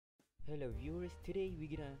Hello viewers, today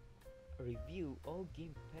we're gonna review all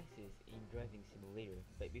game passes in Driving Simulator.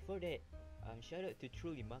 But before that, shout out to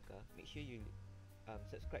Truly Maka. Make sure you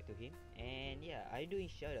subscribe to him. And yeah, I'm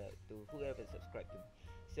doing shout out to whoever subscribed to me.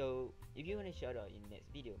 So if you wanna shout out in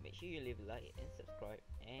next video, make sure you leave a like and subscribe.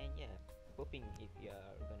 And yeah, hoping if you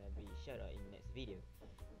are gonna be shout out in next video.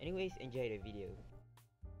 Anyways, enjoy the video.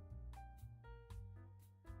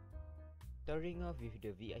 Starting off with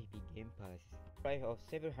the VIP Game Pass. Price of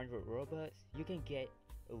 700 Robux, you can get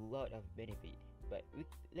a lot of benefit. But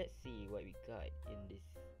let's see what we got in this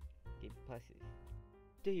Game Passes.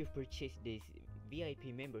 After you purchase this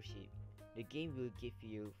VIP membership, the game will give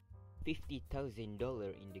you $50,000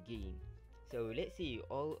 in the game. So let's see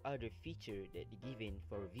all other features that are given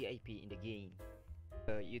for VIP in the game.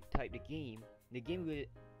 You type the game will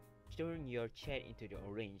turn your chat into the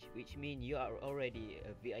orange, which means you are already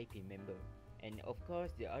a VIP member. And of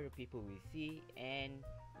course the other people will see and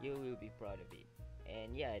you will be proud of it.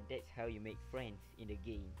 And yeah, that's how you make friends in the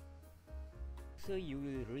game. So you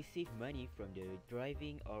will receive money from the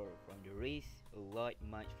driving or from the race, a lot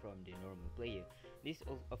much from the normal player. This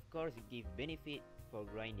of course give benefit for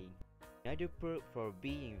grinding. Another perk for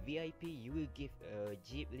being VIP, you will give a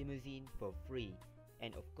Jeep limousine for free.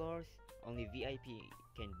 And of course only VIP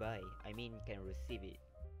can buy, can receive it.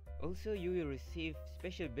 Also, you will receive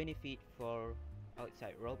special benefit for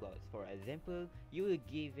outside Roblox. For example, you will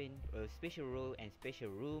given a special role and special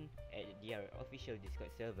room at their official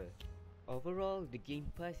Discord server. Overall, the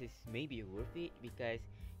Game Pass is maybe worth it because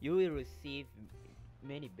you will receive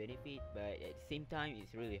many benefits, but at the same time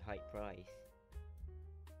it's really high price.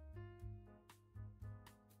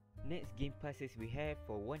 Next Game Passes we have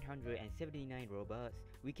for 179 Robux,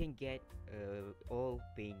 we can get all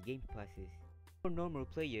paying Game Passes. For normal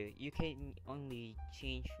player, you can only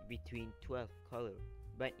change between 12 color,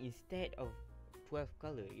 but instead of 12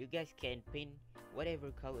 color, you guys can paint whatever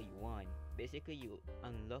color you want. Basically, you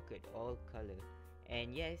unlock it all color,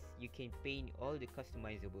 and yes, you can paint all the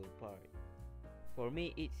customizable part. For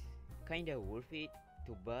me, it's kinda worth it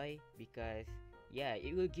to buy because yeah,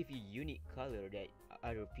 it will give you unique color that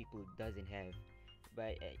other people doesn't have.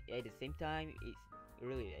 But at the same time, it's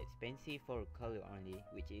really expensive for color only,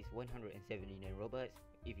 which is 179 Robux.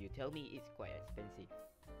 If you tell me it's quite expensive.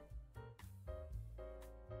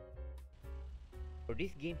 For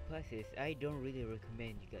these Game Passes, I don't really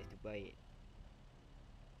recommend you guys to buy it.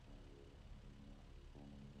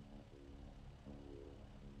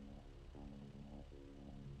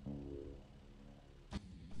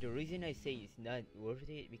 The reason I say it's not worth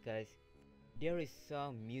it because there is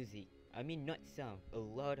some music, not some, a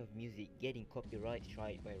lot of music getting copyright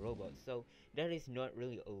strike by Roblox, so there is not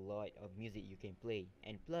really a lot of music you can play.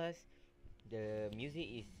 And plus, the music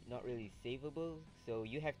is not really savable, so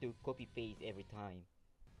you have to copy paste every time.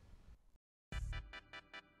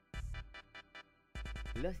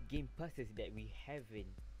 Last Game Passes that we haven't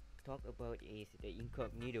talked about is the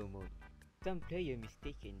incognito mode. Some player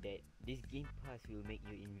mistaken that this Game Pass will make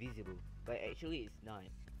you invisible, but actually it's not.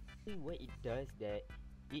 What it does that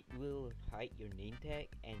it will hide your name tag,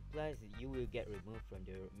 and plus you will get removed from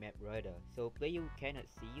the map radar, so player cannot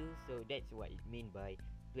see you. So that's what it means by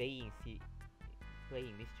playing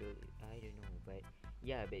mystery. I don't know, but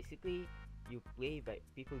yeah, basically you play but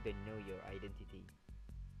people don't know your identity.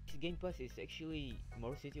 This Game Pass is actually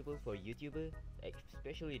more suitable for YouTuber,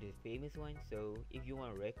 especially the famous ones. So if you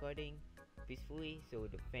want recording peacefully, so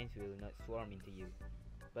the fans will not swarm into you.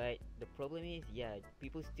 But the problem is, yeah,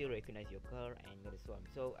 people still recognize your car and gonna swarm.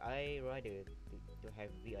 So I rather to have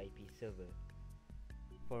VIP server.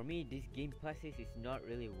 For me, this Game Passes is not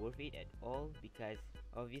really worth it at all because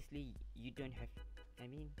obviously you don't have.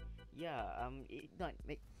 It not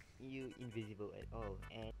make you invisible at all,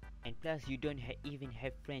 and plus you don't even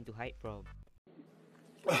have friend to hide from.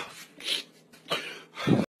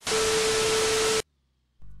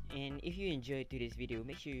 And if you enjoyed today's video,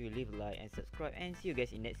 make sure you leave a like and subscribe, and see you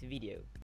guys in next video.